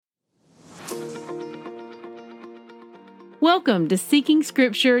Welcome to Seeking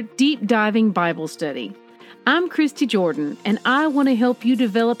Scripture Deep Diving Bible Study. I'm Christy Jordan, and I want to help you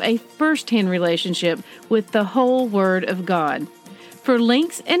develop a first-hand relationship with the whole Word of God. For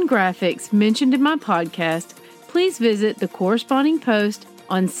links and graphics mentioned in my podcast, please visit the corresponding post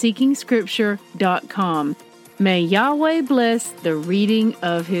on seekingscripture.com. May Yahweh bless the reading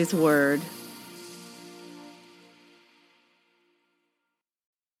of His Word.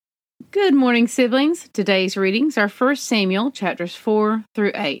 Good morning, siblings. Today's readings are 1 Samuel chapters 4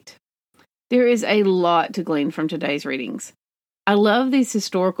 through 8. There is a lot to glean from today's readings. I love these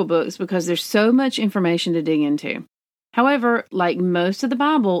historical books because there's so much information to dig into. However, like most of the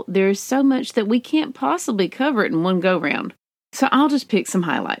Bible, there is so much that we can't possibly cover it in one go-round. So I'll just pick some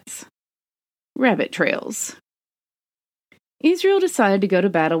highlights. Rabbit trails. Israel decided to go to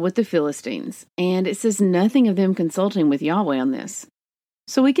battle with the Philistines, and it says nothing of them consulting with Yahweh on this.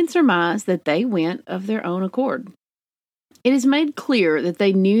 So we can surmise that they went of their own accord. It is made clear that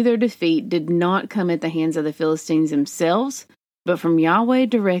they knew their defeat did not come at the hands of the Philistines themselves, but from Yahweh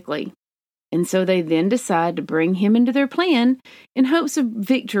directly. And so they then decide to bring him into their plan in hopes of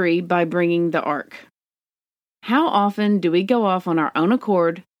victory by bringing the ark. How often do we go off on our own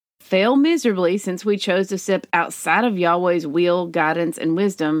accord, fail miserably since we chose to step outside of Yahweh's will, guidance, and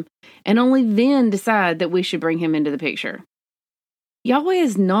wisdom, and only then decide that we should bring him into the picture? Yahweh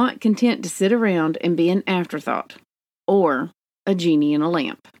is not content to sit around and be an afterthought, or a genie in a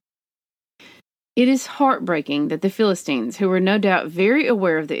lamp. It is heartbreaking that the Philistines, who were no doubt very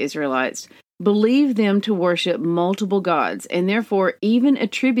aware of the Israelites, believed them to worship multiple gods, and therefore even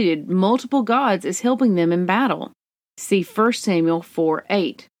attributed multiple gods as helping them in battle. See 1 Samuel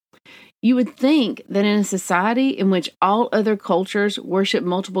 4:8. You would think that in a society in which all other cultures worship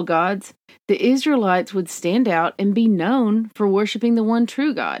multiple gods, the Israelites would stand out and be known for worshiping the one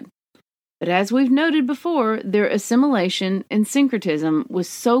true God. But as we've noted before, their assimilation and syncretism was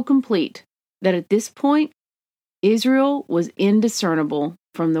so complete that at this point, Israel was indiscernible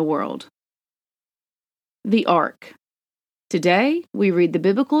from the world. The Ark. Today, we read the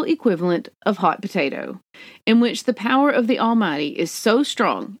biblical equivalent of hot potato, in which the power of the Almighty is so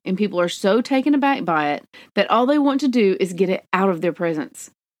strong and people are so taken aback by it that all they want to do is get it out of their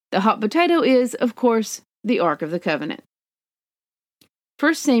presence. The hot potato is, of course, the Ark of the Covenant.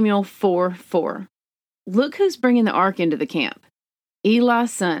 1 Samuel 4:4. Look who's bringing the ark into the camp.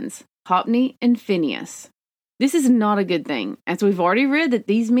 Eli's sons, Hophni and Phinehas. This is not a good thing, as we've already read that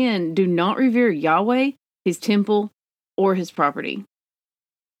these men do not revere Yahweh, his temple, or his property.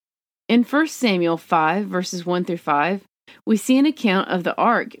 In 1 Samuel 5, verses 1 through 5, we see an account of the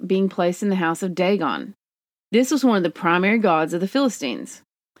ark being placed in the house of Dagon. This was one of the primary gods of the Philistines.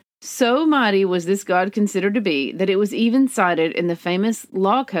 So mighty was this god considered to be that it was even cited in the famous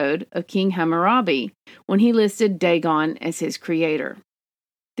law code of King Hammurabi when he listed Dagon as his creator.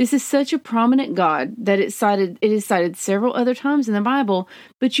 This is such a prominent god that it is cited several other times in the Bible,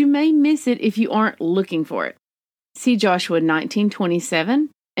 but you may miss it if you aren't looking for it. See Joshua 19:27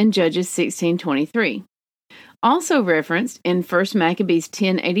 and Judges 16:23. Also referenced in 1 Maccabees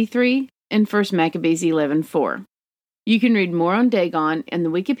 10:83 and 1 Maccabees 11:4. You can read more on Dagon in the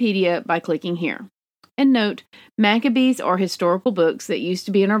Wikipedia by clicking here. And note, Maccabees are historical books that used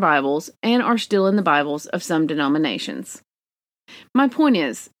to be in our Bibles and are still in the Bibles of some denominations. My point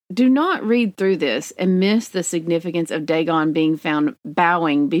is, do not read through this and miss the significance of Dagon being found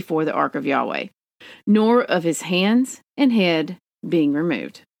bowing before the Ark of Yahweh, nor of his hands and head being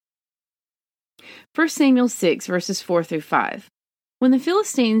removed. 1 Samuel 6, verses 4 through 5. When the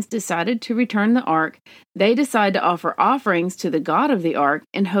Philistines decided to return the ark, they decided to offer offerings to the god of the ark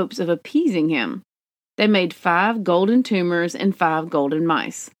in hopes of appeasing him. They made 5 golden tumors and 5 golden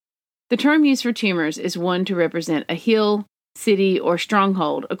mice. The term used for tumors is one to represent a hill, city, or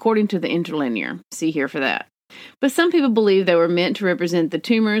stronghold, according to the interlinear. See here for that. But some people believe they were meant to represent the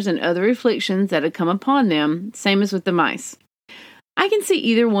tumors and other afflictions that had come upon them, same as with the mice. I can see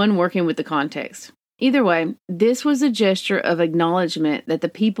either one working with the context. Either way, this was a gesture of acknowledgement that the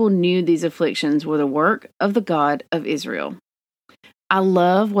people knew these afflictions were the work of the God of Israel. I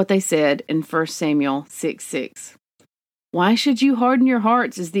love what they said in 1 Samuel 6:6. Why should you harden your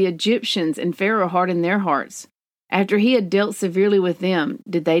hearts as the Egyptians and Pharaoh hardened their hearts? After he had dealt severely with them,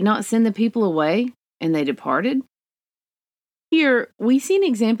 did they not send the people away, and they departed? Here, we see an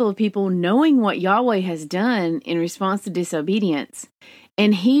example of people knowing what Yahweh has done in response to disobedience,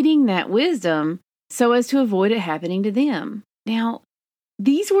 and heeding that wisdom so as to avoid it happening to them. Now,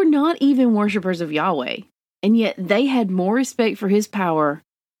 these were not even worshipers of Yahweh, and yet they had more respect for his power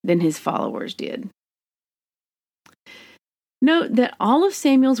than his followers did. Note that all of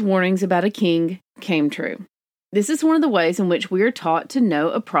Samuel's warnings about a king came true. This is one of the ways in which we are taught to know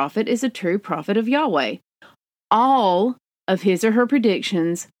a prophet is a true prophet of Yahweh. All of his or her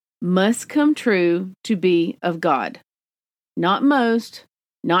predictions must come true to be of God. Not most,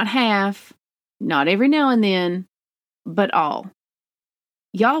 not half, not every now and then, but all.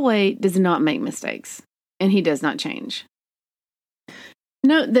 Yahweh does not make mistakes, and he does not change.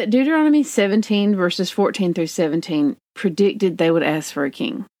 Note that Deuteronomy 17 verses 14 through 17 predicted they would ask for a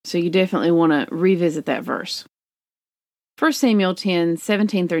king, so you definitely want to revisit that verse. 1 Samuel 10,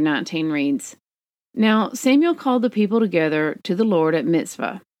 17 through 19 reads, Now Samuel called the people together to the Lord at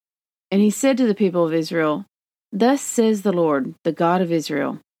Mizpah, and he said to the people of Israel, Thus says the Lord, the God of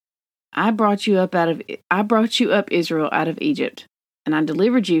Israel, I brought you up, Israel, out of Egypt, and I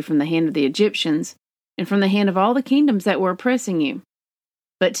delivered you from the hand of the Egyptians, and from the hand of all the kingdoms that were oppressing you.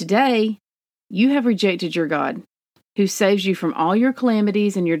 But today you have rejected your God, who saves you from all your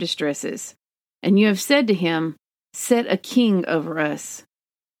calamities and your distresses, and you have said to him, Set a king over us.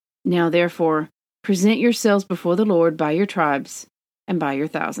 Now therefore, present yourselves before the Lord by your tribes and by your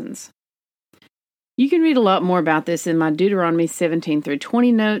thousands. You can read a lot more about this in my Deuteronomy 17 through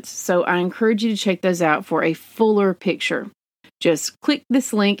 20 notes, so I encourage you to check those out for a fuller picture. Just click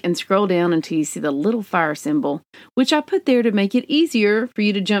this link and scroll down until you see the little fire symbol, which I put there to make it easier for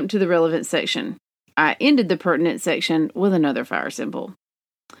you to jump to the relevant section. I ended the pertinent section with another fire symbol.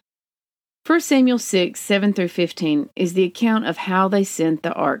 1 Samuel 6, 7 through 15 is the account of how they sent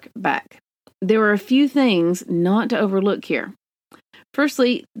the ark back. There are a few things not to overlook here.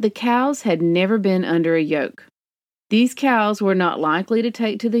 Firstly, the cows had never been under a yoke. These cows were not likely to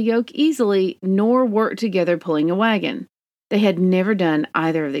take to the yoke easily, nor work together pulling a wagon. They had never done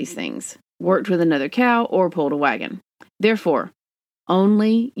either of these things, worked with another cow, or pulled a wagon. Therefore,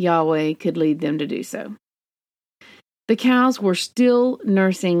 only Yahweh could lead them to do so. The cows were still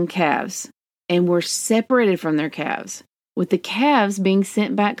nursing calves and were separated from their calves, with the calves being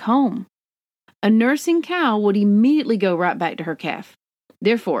sent back home. A nursing cow would immediately go right back to her calf.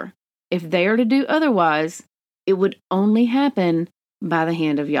 Therefore, if they are to do otherwise, it would only happen by the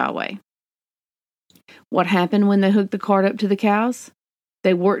hand of Yahweh. What happened when they hooked the cart up to the cows?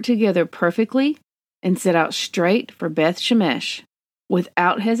 They worked together perfectly and set out straight for Beth Shemesh,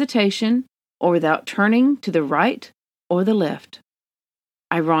 without hesitation or without turning to the right or the left.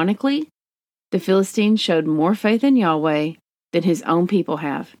 Ironically, the Philistines showed more faith in Yahweh than his own people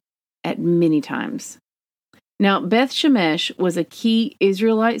have at many times. Now, Beth Shemesh was a key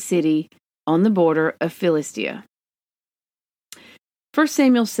Israelite city on the border of Philistia. 1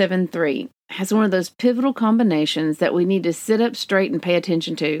 Samuel 7:3 has one of those pivotal combinations that we need to sit up straight and pay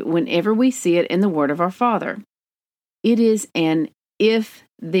attention to whenever we see it in the Word of our Father. It is an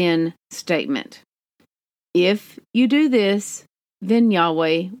if-then statement. If you do this, then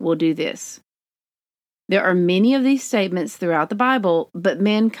Yahweh will do this. There are many of these statements throughout the Bible, but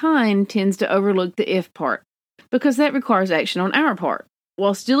mankind tends to overlook the if part, because that requires action on our part,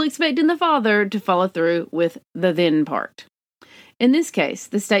 while still expecting the Father to follow through with the then part. In this case,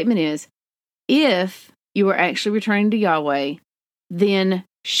 the statement is, if you are actually returning to Yahweh, then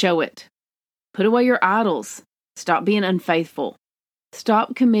show it. Put away your idols. Stop being unfaithful.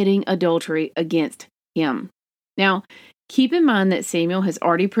 Stop committing adultery against him. Now, keep in mind that Samuel has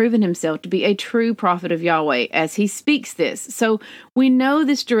already proven himself to be a true prophet of Yahweh as he speaks this. So we know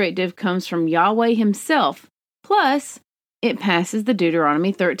this directive comes from Yahweh himself. Plus, it passes the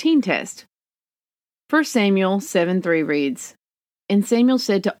Deuteronomy 13 test. 1 Samuel 7:3 reads, And Samuel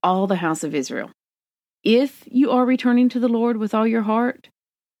said to all the house of Israel, If you are returning to the Lord with all your heart,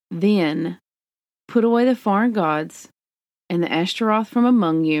 then put away the foreign gods and the Ashtaroth from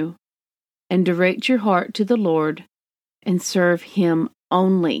among you, and direct your heart to the Lord, and serve him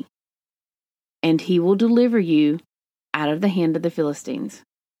only, and he will deliver you out of the hand of the Philistines.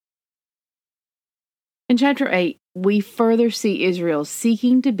 In chapter 8, we further see Israel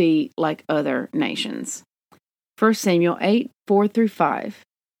seeking to be like other nations. 1 Samuel 8, 4 through 5.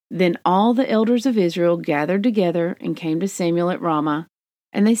 Then all the elders of Israel gathered together and came to Samuel at Ramah,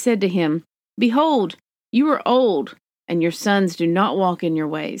 and they said to him, Behold, you are old, and your sons do not walk in your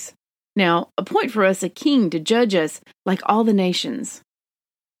ways. Now, appoint for us a king to judge us like all the nations.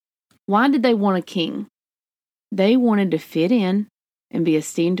 Why did they want a king? They wanted to fit in and be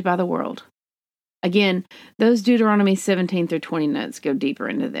esteemed by the world. Again, those Deuteronomy 17 through 20 notes go deeper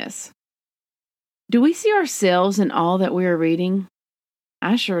into this. Do we see ourselves in all that we are reading?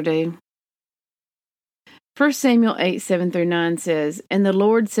 I sure do. 1 Samuel 8, 7 through 9 says, And the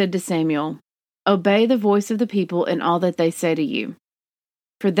Lord said to Samuel, Obey the voice of the people in all that they say to you.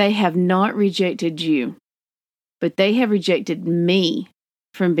 For they have not rejected you, but they have rejected me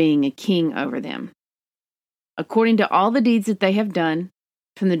from being a king over them. according to all the deeds that they have done,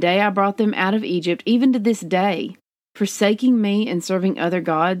 from the day I brought them out of Egypt, even to this day, forsaking me and serving other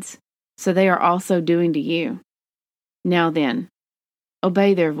gods, so they are also doing to you. Now then,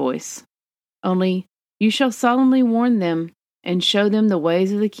 obey their voice. Only you shall solemnly warn them and show them the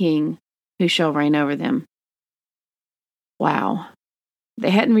ways of the king who shall reign over them." Wow.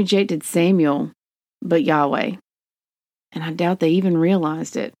 They hadn't rejected Samuel, but Yahweh. And I doubt they even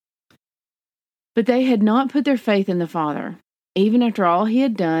realized it. But they had not put their faith in the Father, even after all he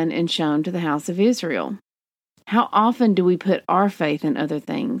had done and shown to the house of Israel. How often do we put our faith in other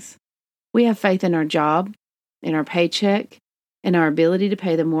things? We have faith in our job, in our paycheck, in our ability to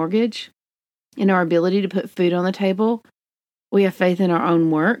pay the mortgage, in our ability to put food on the table. We have faith in our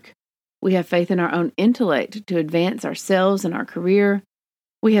own work. We have faith in our own intellect to advance ourselves and our career.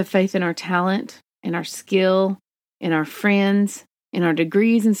 We have faith in our talent, in our skill, in our friends, in our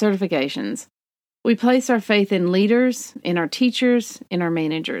degrees and certifications. We place our faith in leaders, in our teachers, in our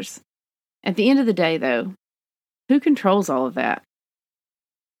managers. At the end of the day, though, who controls all of that?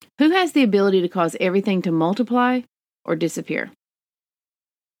 Who has the ability to cause everything to multiply or disappear?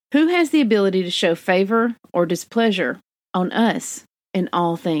 Who has the ability to show favor or displeasure on us in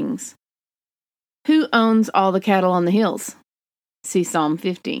all things? Who owns all the cattle on the hills? See Psalm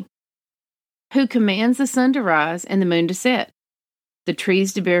 50. Who commands the sun to rise and the moon to set, the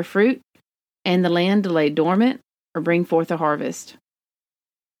trees to bear fruit, and the land to lay dormant or bring forth a harvest?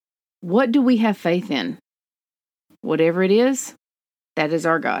 What do we have faith in? Whatever it is, that is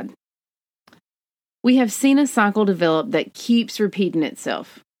our God. We have seen a cycle develop that keeps repeating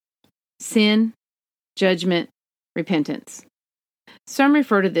itself. Sin, judgment, repentance. Some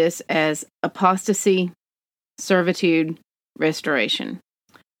refer to this as apostasy, servitude, restoration.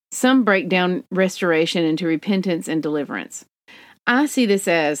 Some break down restoration into repentance and deliverance. I see this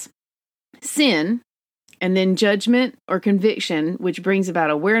as sin, and then judgment or conviction, which brings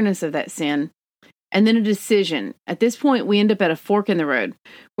about awareness of that sin, and then a decision. At this point, we end up at a fork in the road,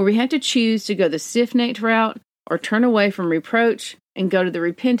 where we have to choose to go the stiff-necked route or turn away from reproach and go to the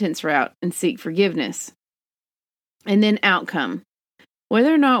repentance route and seek forgiveness. And then outcome.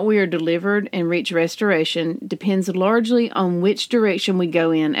 Whether or not we are delivered and reach restoration depends largely on which direction we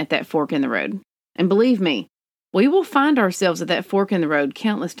go in at that fork in the road. And believe me, we will find ourselves at that fork in the road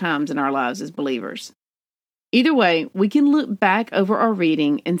countless times in our lives as believers. Either way, we can look back over our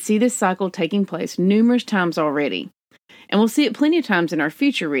reading and see this cycle taking place numerous times already. And we'll see it plenty of times in our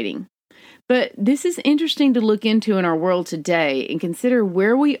future reading. But this is interesting to look into in our world today and consider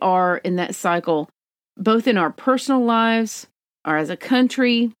where we are in that cycle, both in our personal lives, or as a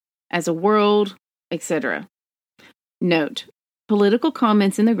country, as a world, etc. Note, political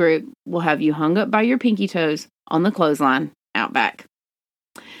comments in the group will have you hung up by your pinky toes on the clothesline out back.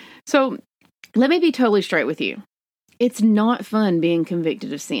 So, let me be totally straight with you. It's not fun being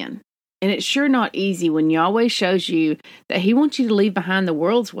convicted of sin. And it's sure not easy when Yahweh shows you that He wants you to leave behind the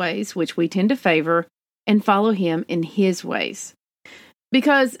world's ways, which we tend to favor, and follow Him in His ways.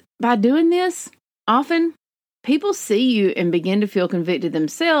 Because by doing this, often people see you and begin to feel convicted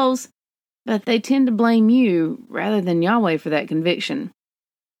themselves, but they tend to blame you rather than Yahweh for that conviction.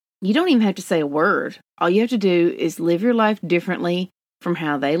 You don't even have to say a word. All you have to do is live your life differently from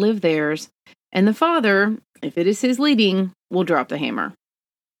how they live theirs, and the Father, if it is His leading, will drop the hammer.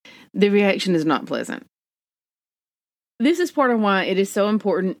 The reaction is not pleasant. This is part of why it is so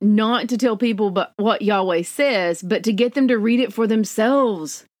important not to tell people but what Yahweh says, but to get them to read it for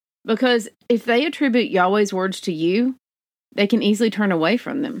themselves. Because if they attribute Yahweh's words to you, they can easily turn away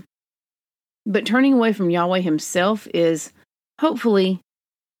from them. But turning away from Yahweh Himself is, hopefully,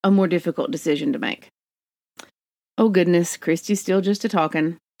 a more difficult decision to make. Oh goodness, Christy's still just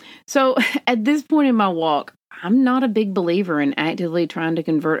a-talking. So, at this point in my walk, I'm not a big believer in actively trying to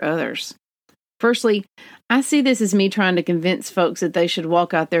convert others. Firstly, I see this as me trying to convince folks that they should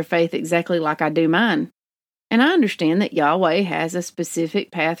walk out their faith exactly like I do mine. And I understand that Yahweh has a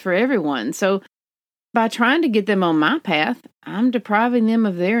specific path for everyone, so by trying to get them on my path, I'm depriving them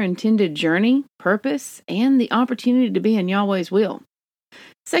of their intended journey, purpose, and the opportunity to be in Yahweh's will.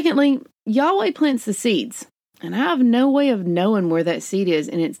 Secondly, Yahweh plants the seeds, and I have no way of knowing where that seed is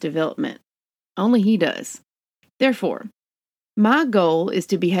in its development. Only He does. Therefore, my goal is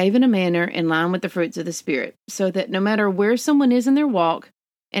to behave in a manner in line with the fruits of the Spirit, so that no matter where someone is in their walk,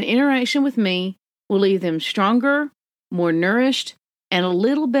 an interaction with me will leave them stronger, more nourished, and a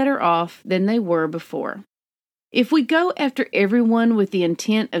little better off than they were before. If we go after everyone with the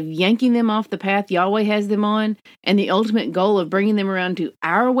intent of yanking them off the path Yahweh has them on, and the ultimate goal of bringing them around to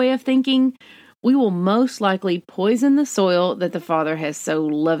our way of thinking, we will most likely poison the soil that the Father has so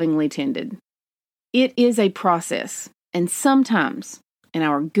lovingly tended. It is a process, and sometimes, in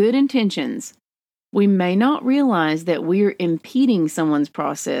our good intentions, we may not realize that we're impeding someone's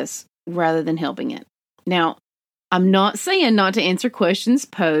process rather than helping it. Now, I'm not saying not to answer questions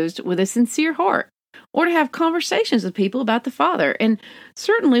posed with a sincere heart or to have conversations with people about the Father, and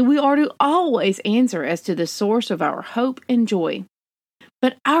certainly we are to always answer as to the source of our hope and joy.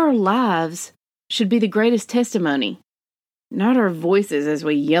 But our lives should be the greatest testimony, not our voices as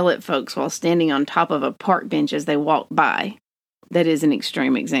we yell at folks while standing on top of a park bench as they walk by. That is an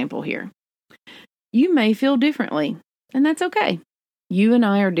extreme example here. You may feel differently, and that's okay. You and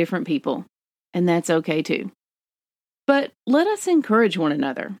I are different people, and that's okay too. But let us encourage one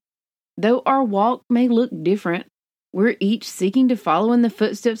another. Though our walk may look different, we're each seeking to follow in the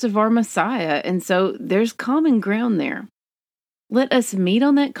footsteps of our Messiah, and so there's common ground there. Let us meet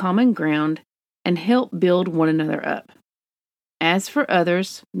on that common ground and help build one another up. As for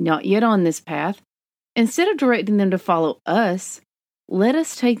others not yet on this path, instead of directing them to follow us, let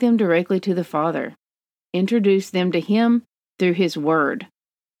us take them directly to the Father. Introduce them to Him through His Word,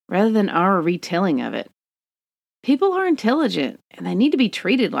 rather than our retelling of it. People are intelligent, and they need to be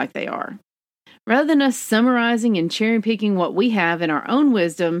treated like they are. Rather than us summarizing and cherry-picking what we have in our own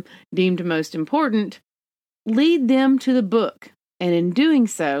wisdom deemed most important, lead them to the book, and in doing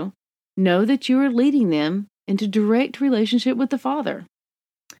so, know that you are leading them into direct relationship with the Father.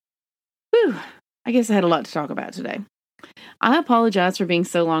 Whew, I guess I had a lot to talk about today. I apologize for being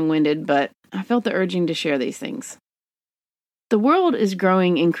so long-winded, but I felt the urging to share these things. The world is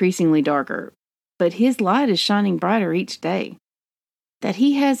growing increasingly darker, but His light is shining brighter each day. That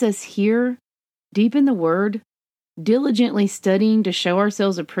He has us here, deep in the Word, diligently studying to show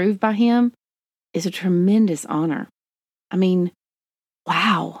ourselves approved by Him, is a tremendous honor. I mean,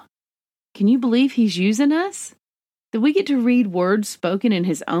 wow. Can you believe He's using us? That we get to read words spoken in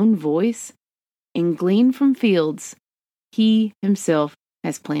His own voice and glean from fields He Himself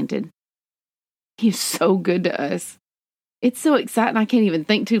has planted. He is so good to us. It's so exciting I can't even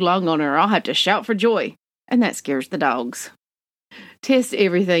think too long on it or I'll have to shout for joy. And that scares the dogs. Test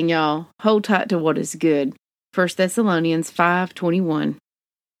everything, y'all. Hold tight to what is good. 1 Thessalonians 5:21.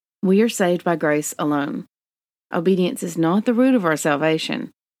 We are saved by grace alone. Obedience is not the root of our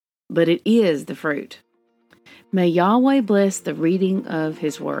salvation, but it is the fruit. May Yahweh bless the reading of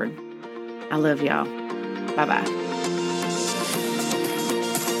His Word. I love y'all. Bye-bye.